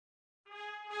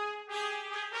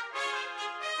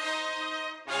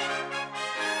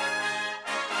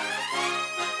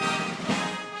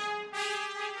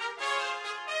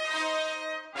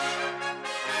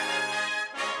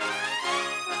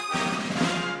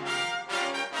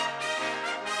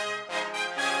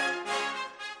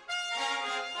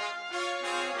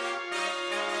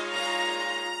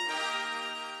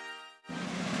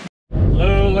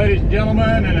and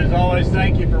gentlemen, and as always,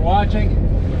 thank you for watching.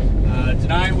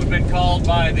 Tonight we've been called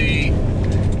by the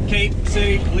Cape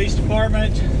City Police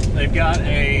Department. They've got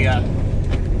a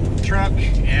truck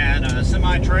and a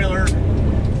semi-trailer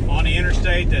on the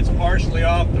interstate that's partially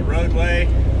off the roadway.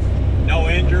 No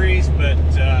injuries, but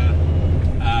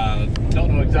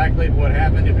don't know exactly what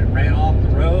happened, if it ran off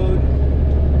the road.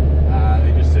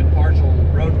 They just said partial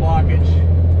road blockage.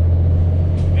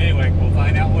 Anyway, we'll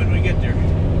find out when we get there.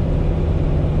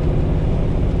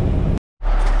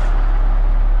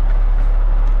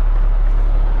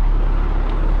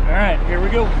 All right, here we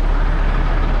go.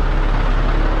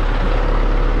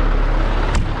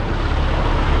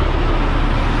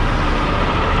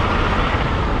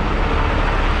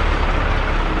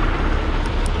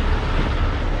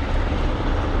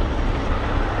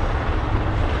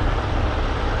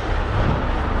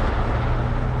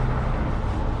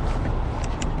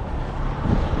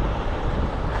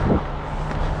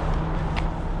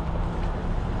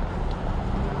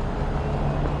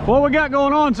 What we got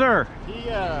going on, sir? He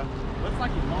looks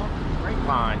like he launched the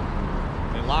grapevine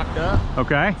and locked up.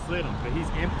 Okay. Slid him, but he's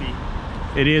empty.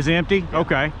 It is empty? Yeah.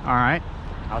 Okay, all right.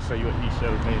 I'll show you what he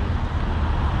showed me.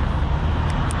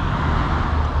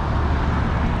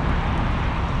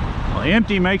 Well,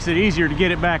 empty makes it easier to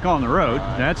get it back on the road.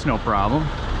 Right. That's no problem.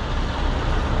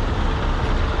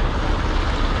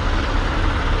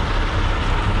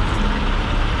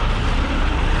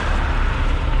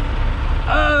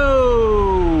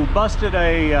 Busted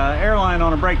a airline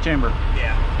on a brake chamber.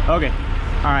 Yeah. Okay.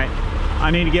 All right. I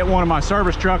need to get one of my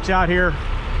service trucks out here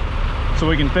so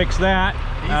we can fix that.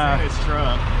 He's in his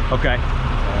truck. Okay.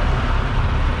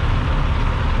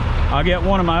 I'll get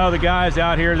one of my other guys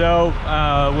out here though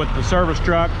with the service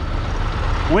truck.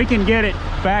 We can get it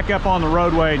back up on the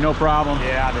roadway, no problem.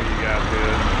 Yeah, I knew you guys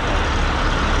could.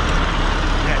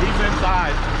 Yeah, he's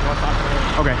inside.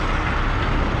 Okay.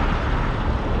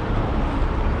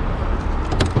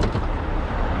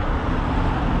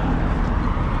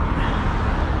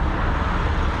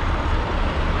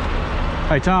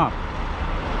 Hey Tom.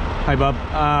 Hey bub.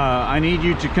 I need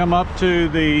you to come up to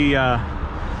the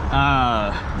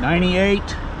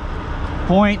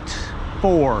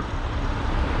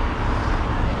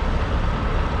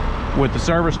 98.4 with the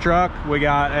service truck. We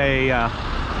got a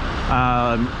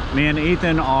me and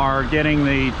Ethan are getting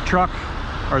the truck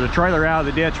or the trailer out of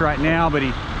the ditch right now, but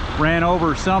he ran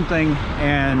over something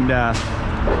and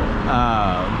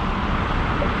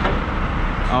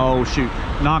oh shoot,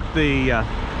 knocked the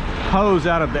hose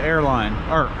out of the airline,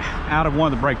 or out of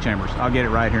one of the brake chambers. I'll get it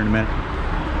right here in a minute.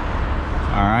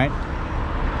 All right.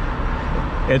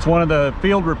 It's one of the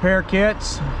field repair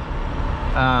kits.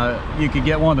 You could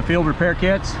get one of the field repair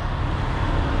kits.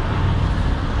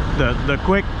 The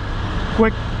quick,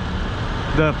 for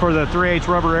the 3/8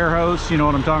 rubber air hose. You know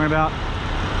what I'm talking about?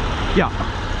 Yeah.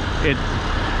 It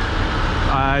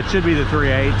should be the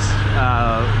 3/8.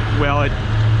 Well,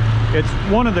 it's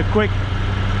one of the quick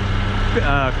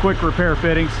repair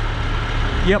fittings.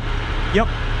 Yep,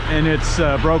 and it's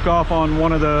broke off on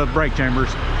one of the brake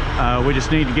chambers. We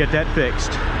just need to get that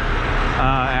fixed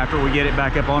after we get it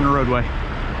back up on the roadway.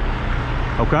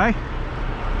 Okay,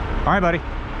 all right buddy,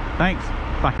 thanks,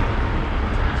 bye.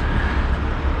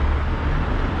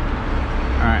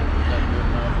 All right,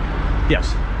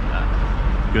 yes,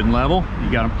 good and level.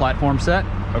 You got a platform set?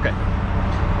 Okay,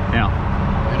 now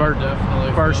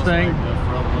first thing,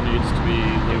 needs to be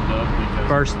lubed up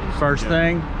because first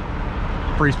thing,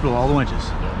 free spool all the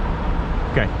winches.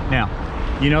 Okay, now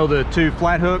you know the two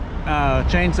flat hook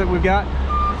chains that we've got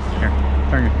here.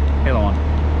 Turn your halo on.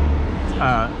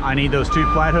 I need those two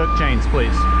flat hook chains,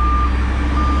 please.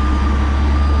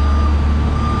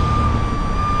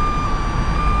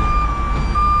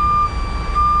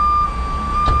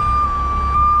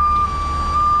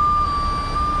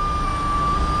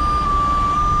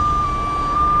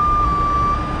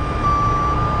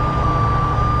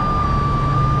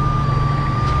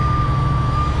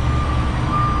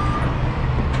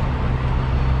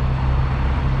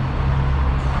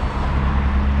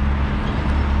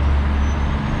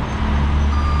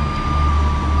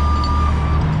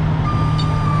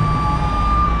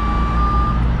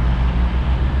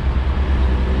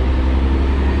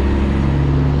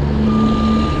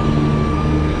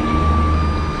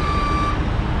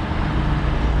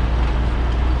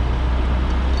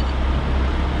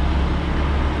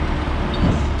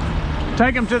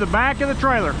 Take them to the back of the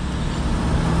trailer.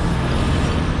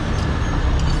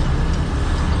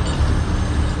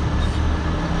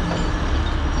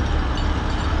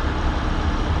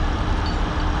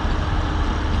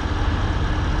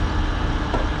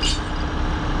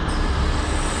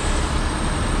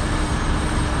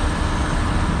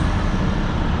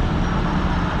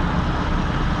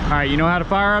 All right, you know how to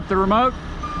fire up the remote?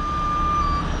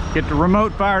 Get the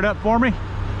remote fired up for me.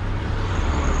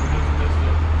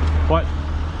 What?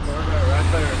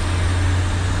 Right there.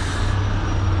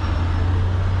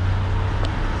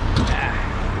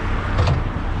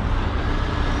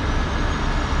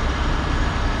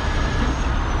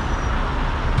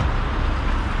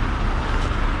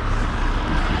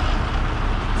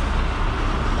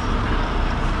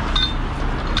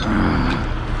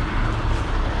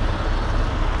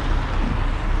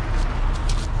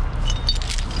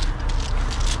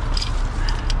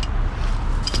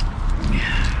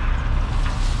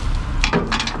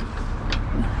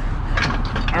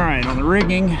 On the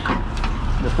rigging,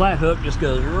 the flat hook just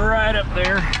goes right up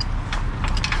there,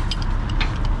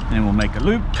 and we'll make a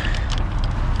loop.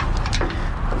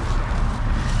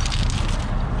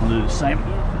 We'll do the same.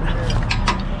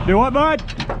 Do what, bud?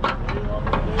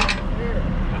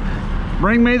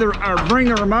 Bring me the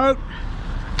remote.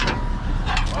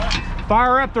 What?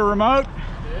 Fire up the remote.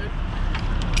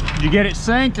 Did you get it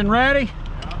synced and ready?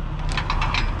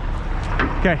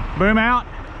 Yeah. Okay, boom out.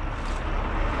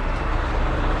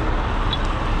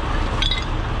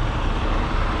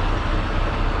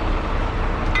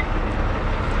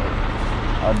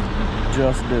 I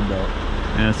just did that.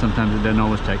 Yeah, sometimes it doesn't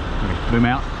always take. Okay, boom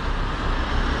out.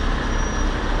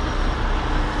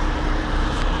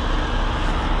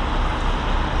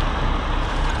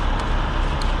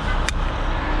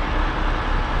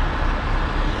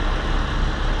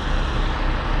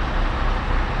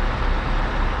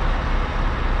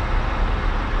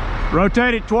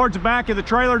 Rotate it towards the back of the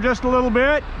trailer just a little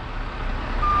bit.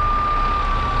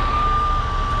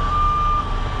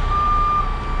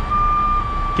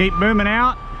 Keep booming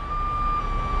out.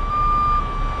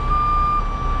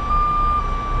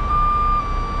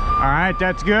 All right,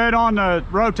 that's good on the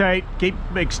rotate. Keep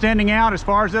extending out as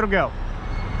far as it'll go.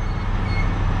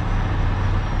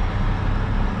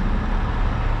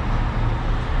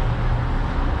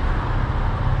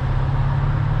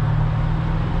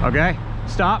 Okay,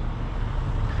 stop.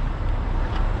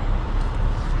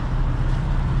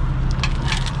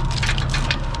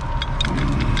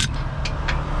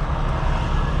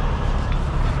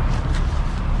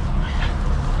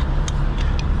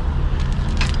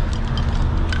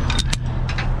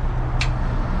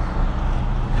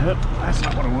 Yep, that's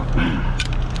not what I want. That's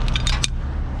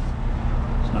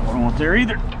not what I want there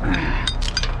either.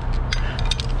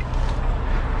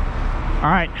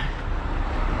 All right.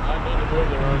 I need to move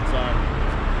the road side.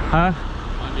 Huh? I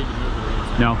need to move the road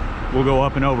side. No, we'll go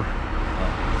up and over.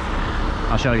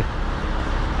 I'll show you.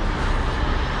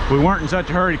 If we weren't in such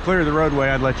a hurry to clear the roadway,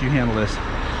 I'd let you handle this.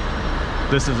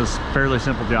 This is a fairly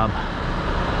simple job.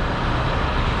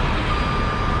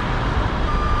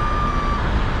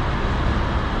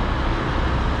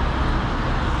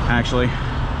 Actually,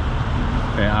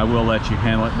 yeah, I will let you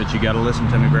handle it, but you got to listen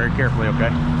to me very carefully, okay?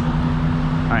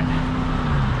 All right.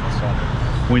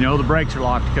 We know the brakes are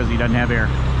locked because he doesn't have air.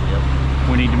 Yep.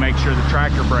 We need to make sure the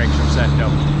tractor brakes are set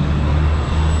up.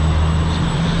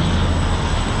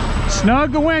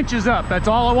 Snug the winches up. That's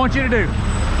all I want you to do.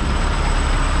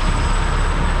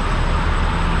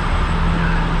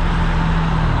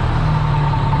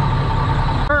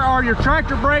 Are your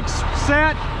tractor brakes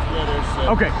set? Yeah, they're set.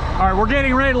 Okay. All right, we're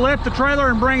getting ready to lift the trailer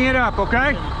and bring it up,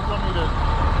 okay? You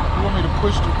want me to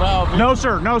push the valve in? No,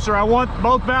 sir. No, sir. I want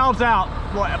both valves out.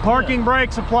 Parking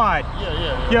brakes applied.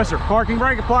 Yeah. Yes, sir. Parking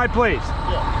brake applied, please.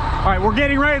 Yeah. All right, we're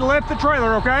getting ready to lift the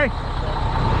trailer, okay?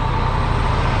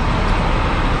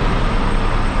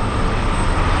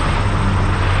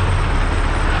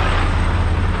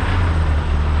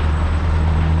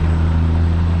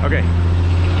 Okay.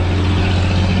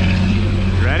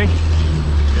 You ready? Yeah.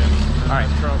 All right.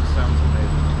 That truck sounds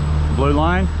amazing. Blue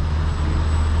line.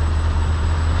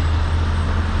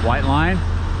 White line.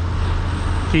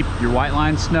 Keep your white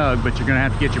line snug, but you're going to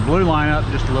have to get your blue line up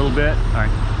just a little bit. All right.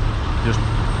 Just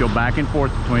go back and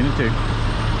forth between the two.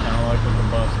 Kind of like with the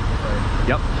bus at the front.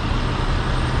 Yep.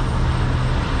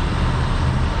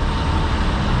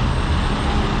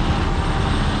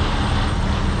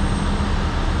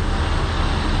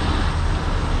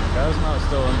 Guy's not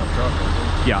still in the truck, is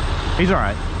he? Yeah, he's all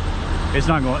right. It's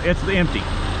not going, it's empty.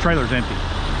 Trailer's empty.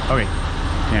 Okay,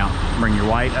 now bring your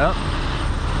white up.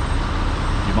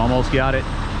 You've almost got it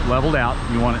leveled out.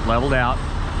 You want it leveled out.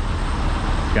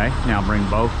 Okay, now bring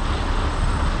both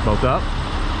up.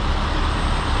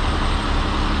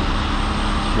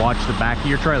 Watch the back of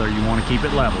your trailer. You want to keep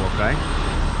it level, okay?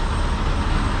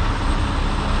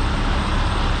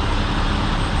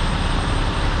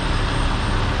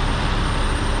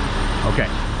 Okay,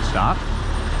 stop.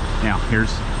 Now,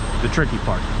 here's the tricky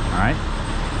part, all right?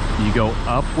 You go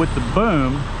up with the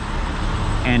boom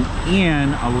and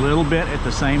in a little bit at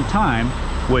the same time,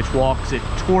 which walks it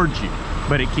towards you,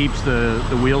 but it keeps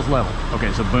the wheels level.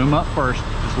 Okay, so boom up first,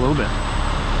 just a little bit.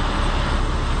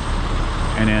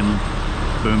 And then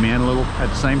boom in a little at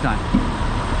the same time.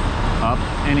 Up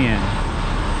and in.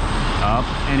 Up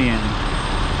and in.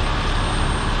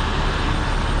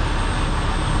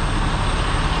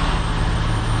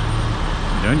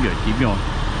 Doing good, keep going.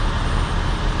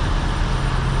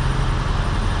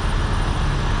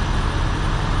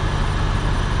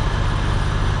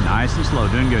 Nice and slow,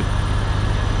 doing good.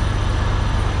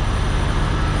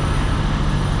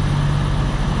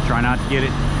 Try not to get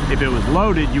it. If it was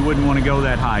loaded, you wouldn't want to go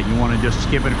that high. You want to just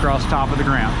skip it across top of the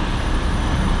ground.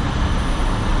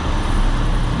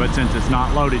 But since it's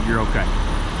not loaded, you're okay.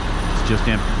 It's just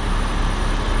empty.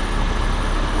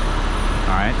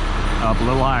 All right, up a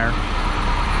little higher.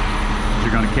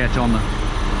 You're going to catch on the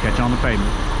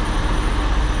pavement.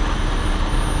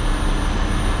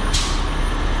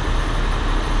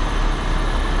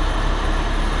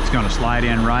 It's going to slide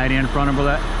in right in front of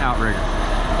that outrigger.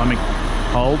 Let me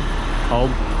hold.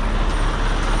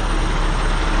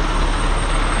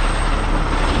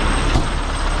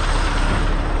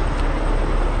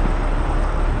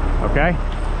 Okay.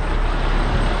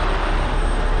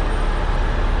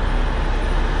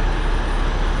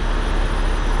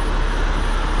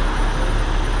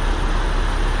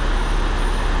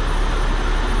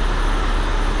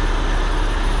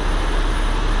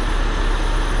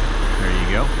 There you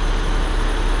go.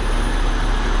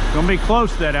 Gonna be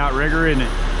close to that outrigger, isn't it?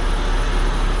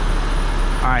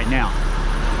 All right, now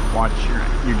watch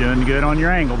you're doing good on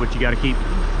your angle, but you got to keep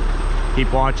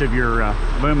watch of your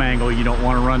boom angle. You don't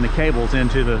want to run the cables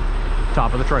into the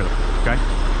top of the trailer. Okay.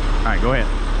 All right, go ahead.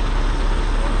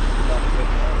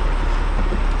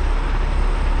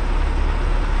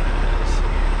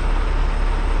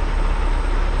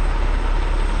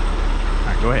 All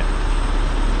right, go ahead.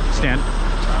 Stand.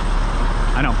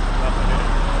 I know.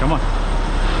 Come on.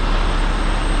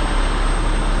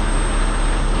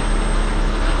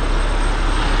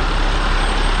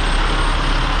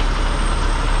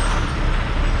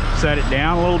 Set it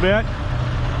down a little bit.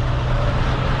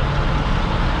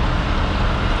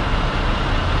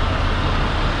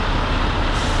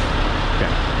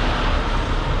 Okay.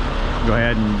 Go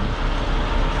ahead and,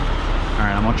 all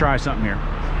right, I'm gonna try something here.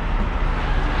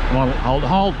 Come on, hold.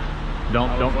 Don't.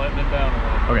 Letting it down a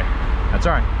little. Okay, that's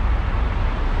all right.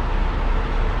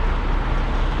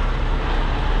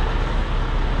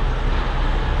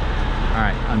 All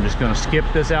right, I'm just gonna skip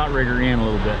this outrigger in a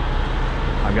little bit.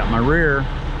 I've got my rear.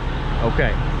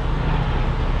 Okay,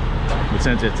 but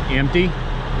since it's empty,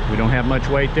 we don't have much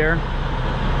weight there,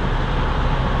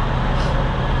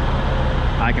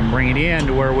 I can bring it in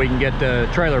to where we can get the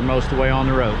trailer most of the way on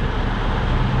the road.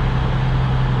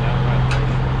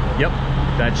 Yep,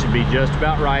 that should be just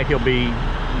about right. He'll be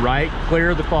right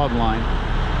clear of the fog line.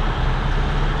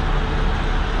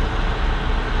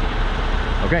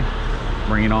 Okay,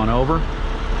 bring it on over.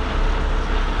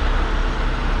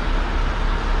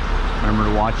 Remember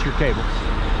to watch your cables.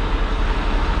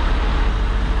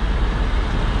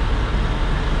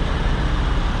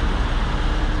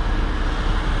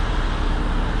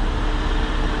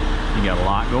 You got a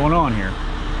lot going on here.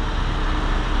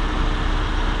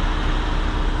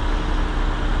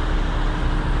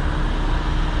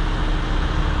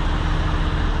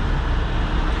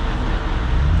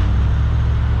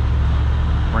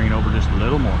 Bring it over just a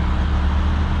little more.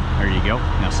 There you go.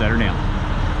 Now set her down.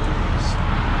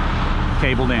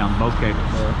 Cable down, both cables.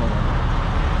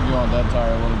 You want that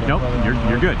tire a little bit? Nope,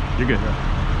 you're good. You're good.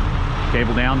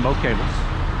 Cable down, both cables.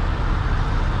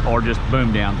 Or just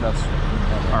boom down. That's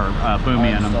or boom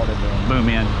in. Boom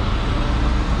in.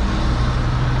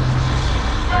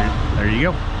 There you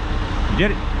go. You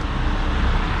did it.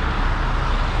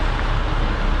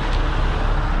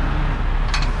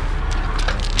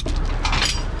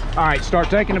 All right,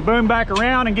 start taking the boom back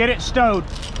around and get it stowed.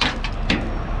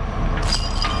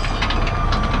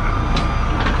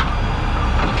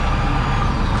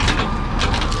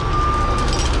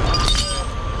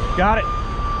 Got it.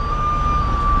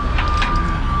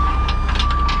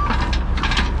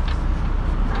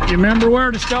 You remember where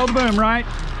to stow the boom, right?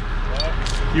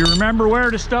 Yeah. You remember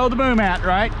where to stow the boom at,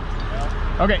 right?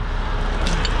 Yeah. Okay.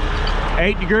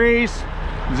 8 degrees,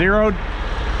 0.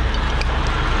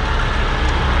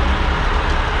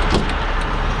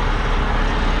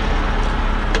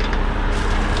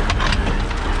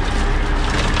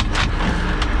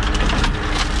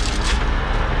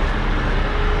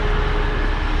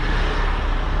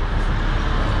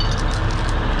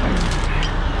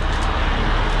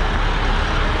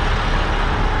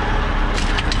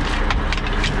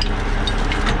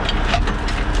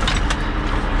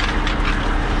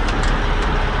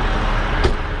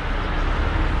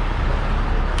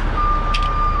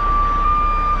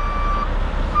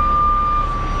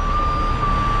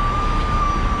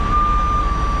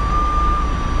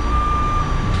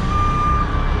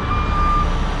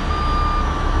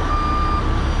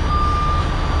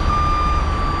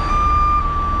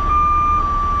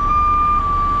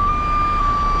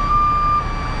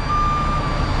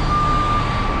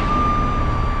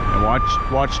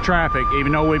 Watch traffic.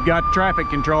 Even though we've got traffic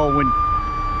control, we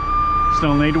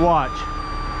still need to watch.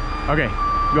 Okay,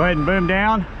 go ahead and boom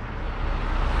down.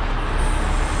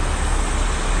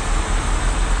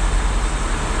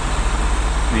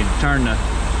 Need to turn the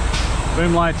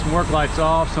boom lights and work lights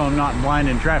off so I'm not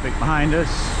blinding traffic behind us.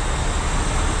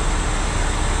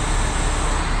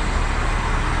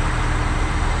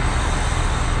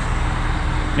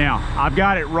 Now, I've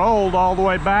got it rolled all the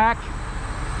way back.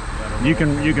 You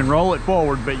can roll it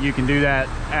forward, but you can do that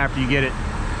after you get it.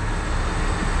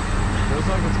 Feels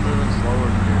like it's moving slower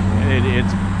than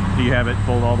usual. Do you have it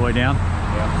pulled all the way down?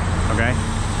 Yeah. Okay.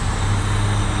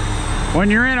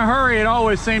 When you're in a hurry, it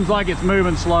always seems like it's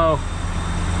moving slow.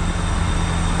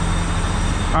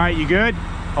 All right, you good?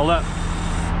 Hold up.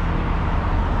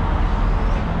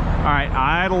 All right,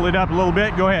 idle it up a little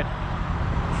bit. Go ahead.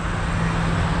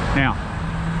 Now,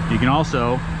 you can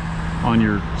also, on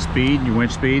your speed, your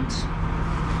winch speeds,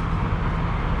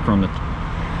 from the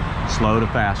slow to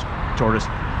fast, tortoise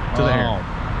to the air.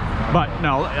 But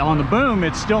no, on the boom,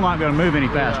 it's still not going to move any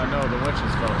faster. Yeah, I know, the winch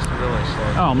is really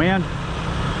slow. Oh, man.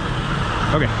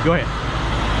 Okay, go ahead.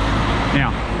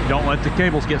 Now, don't let the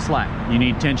cables get slack. You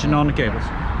need tension on the cables.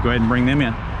 Go ahead and bring them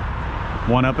in.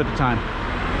 One up at a time.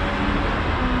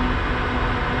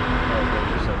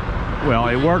 Well,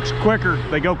 it works quicker.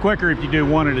 They go quicker if you do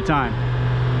one at a time.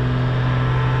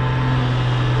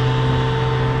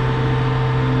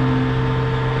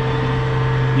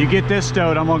 You get this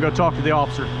stowed, I'm gonna go talk to the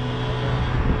officer.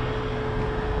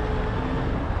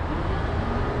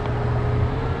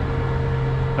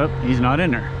 Oh, he's not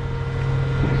in there.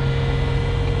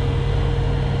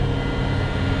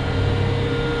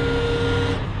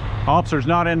 Officer's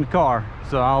not in the car,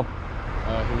 so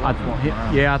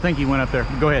yeah, I think he went up there.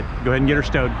 Go ahead and get her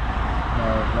stowed.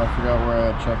 I forgot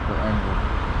where I checked the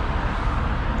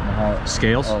angle.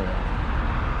 Scales? Oh, yeah.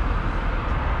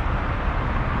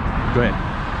 Go ahead.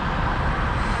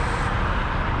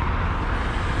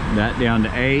 That down to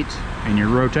 8, and your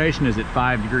rotation is at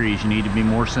 5 degrees. You need to be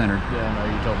more centered. Yeah, no,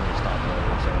 you told me to stop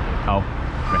there. So. Oh,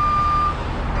 okay.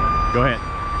 Go ahead.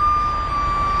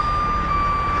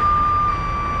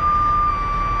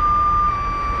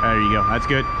 There you go. That's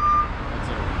good. That's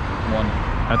it. 1.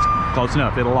 That's close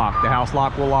enough. It'll lock. The house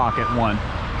lock will lock at 1.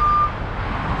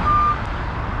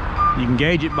 You can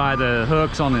gauge it by the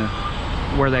hooks on the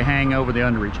where they hang over the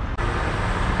underreach.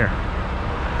 Here.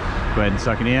 Go ahead and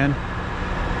suck it in.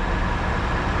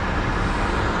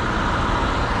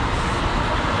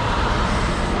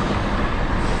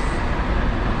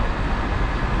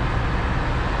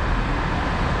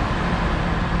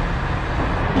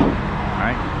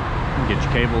 Get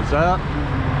your cables up.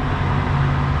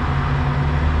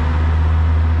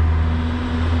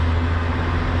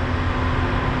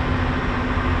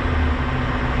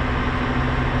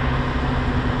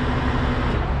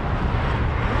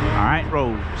 All right,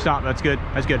 roll. Stop. That's good.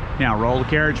 That's good. Now roll the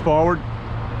carriage forward.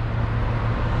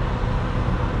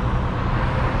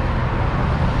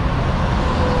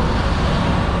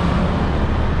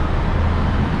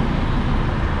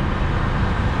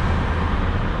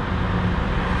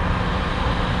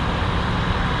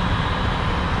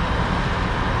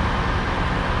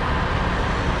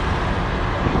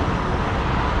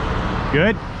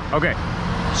 Good? Okay.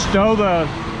 Stow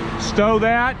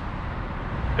that.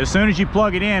 As soon as you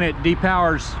plug it in, it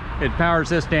powers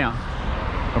this down.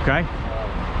 Okay?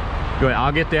 Go ahead.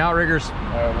 I'll get the outriggers.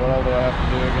 What all do I have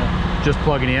to do again? Just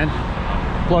plug it in.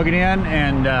 Plug it in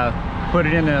and put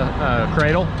it in the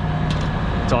cradle.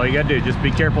 That's all you gotta do. Just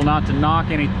be careful not to knock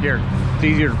any. Here, it's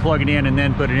easier to plug it in and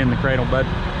then put it in the cradle, bud.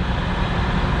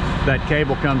 That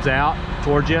cable comes out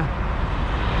towards you.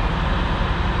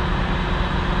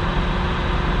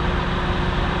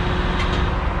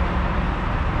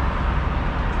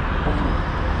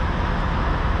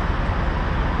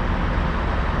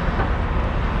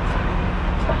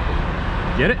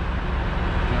 Get it?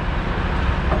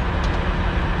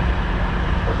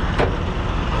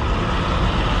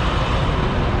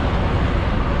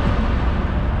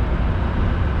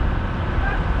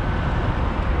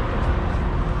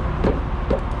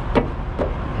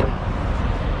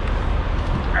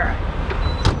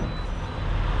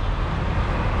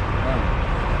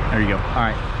 There you go. All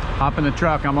right, hop in the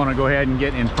truck. I'm gonna go ahead and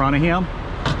get in front of him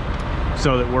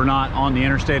so that we're not on the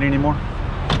interstate anymore.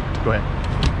 Go ahead.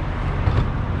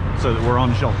 So that we're on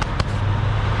the shoulder.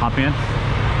 Hop in.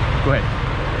 Go ahead.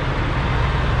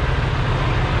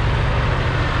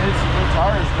 The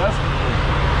tire is desperately.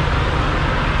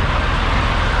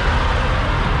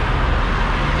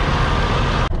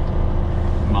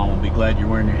 Mom will be glad you're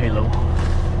wearing your halo.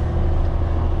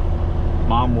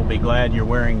 Mom will be glad you're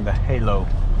wearing the halo.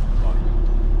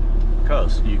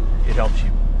 coast. It helps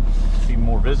you be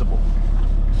more visible.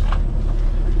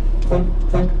 Do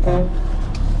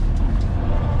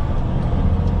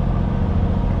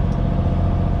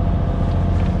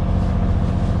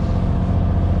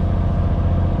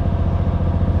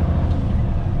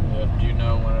you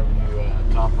know whenever you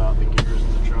top out the gears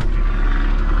in the truck, you can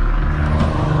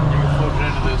flip it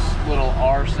into this little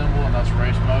R symbol, and that's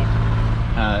race mode?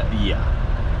 Yeah.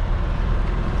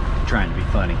 Trying to be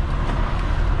funny.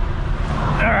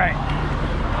 All right.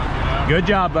 Good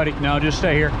job, buddy. No, just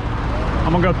stay here.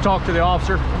 I'm gonna go talk to the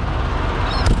officer.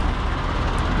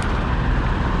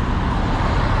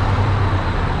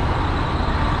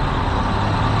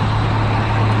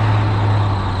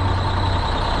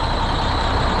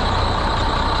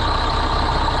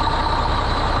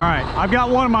 All right, I've got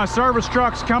one of my service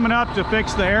trucks coming up to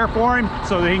fix the air for him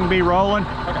so that he can be rolling.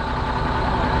 Okay.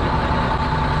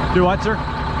 Do what, sir?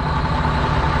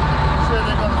 They're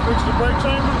gonna fix the brake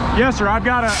chamber? Yes, sir. I've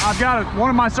got one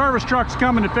of my service trucks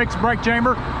coming to fix the brake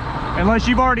chamber. Unless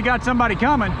you've already got somebody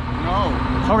coming. No.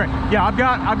 Okay. Yeah, I've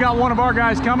got one of our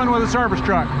guys coming with a service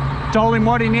truck. Told him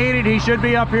what he needed. He should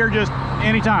be up here just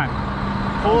anytime.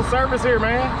 Full service here,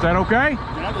 man. Is that okay?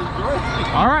 That is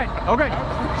great. All right. Okay.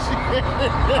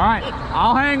 All right.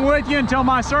 I'll hang with you until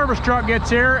my service truck gets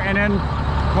here, and then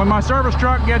when my service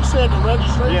truck gets. You said the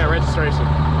registration? Yeah, registration.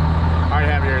 I already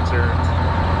have your insurance.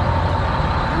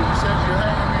 You said you're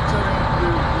hanging me till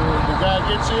the guy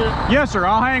gets here? Yes, sir.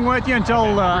 I'll hang with you until.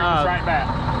 Bring us right back.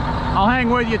 I'll hang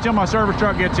with you until my service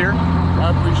truck gets here.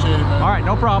 I appreciate it, man. All right,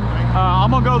 no problem.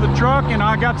 I'm gonna go to the truck, and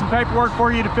I got some paperwork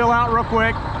for you to fill out real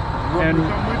quick. You want me to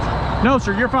come with you? No,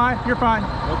 sir. You're fine. You're fine.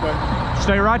 Okay.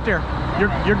 Stay right there.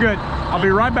 You're good. I'll be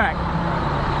right back.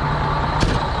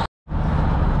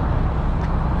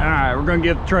 All right, we're gonna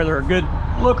give the trailer a good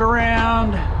look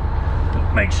around.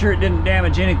 Make sure it didn't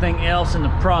damage anything else in the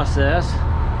process.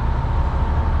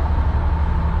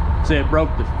 So it broke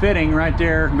the fitting right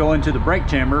there going to the brake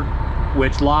chamber,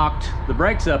 which locked the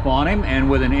brakes up on him, and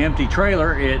with an empty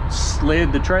trailer, it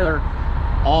slid the trailer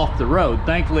off the road.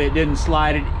 Thankfully, it didn't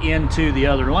slide it into the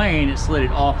other lane. It slid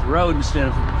it off the road instead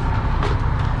of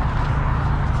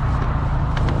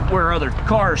where other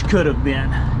cars could have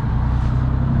been.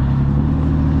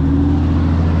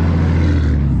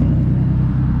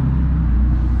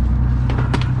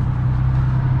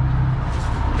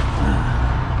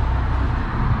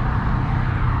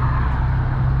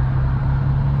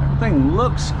 Everything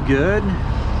looks good.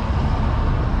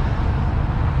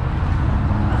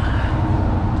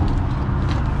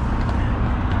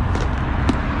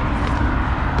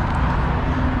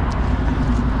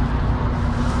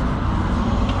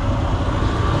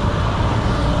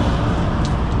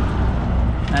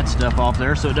 That stuff off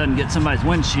there so it doesn't get somebody's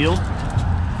windshield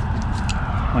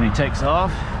when he takes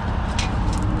off.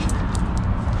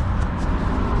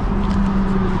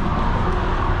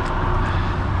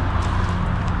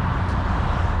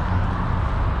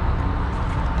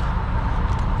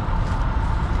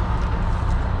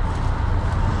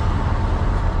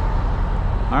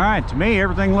 All right, to me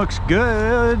everything looks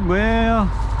good. Well,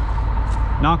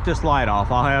 knock this light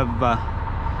off. I'll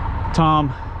have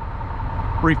Tom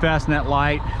refasten that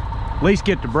light, at least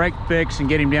get the brake fixed and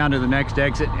get him down to the next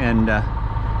exit and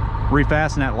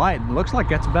refasten that light. It looks like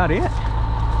that's about it.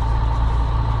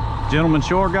 Gentleman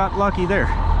sure got lucky there,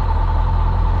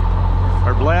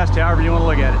 or blessed, however you want to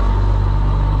look at it.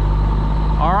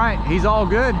 All right, he's all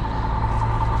good.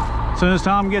 As soon as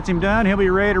Tom gets him done, he'll be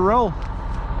ready to roll.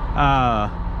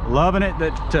 Loving it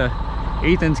that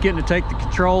Ethan's getting to take the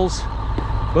controls.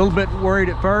 A little bit worried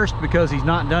at first because he's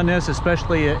not done this,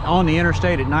 especially on the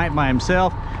interstate at night by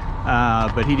himself,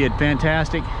 but he did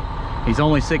fantastic. He's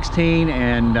only 16,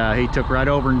 and he took right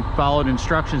over and followed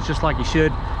instructions just like he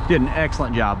should. Did an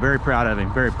excellent job. Very proud of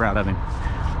him, very proud of him.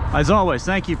 As always,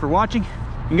 thank you for watching,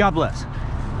 and God bless.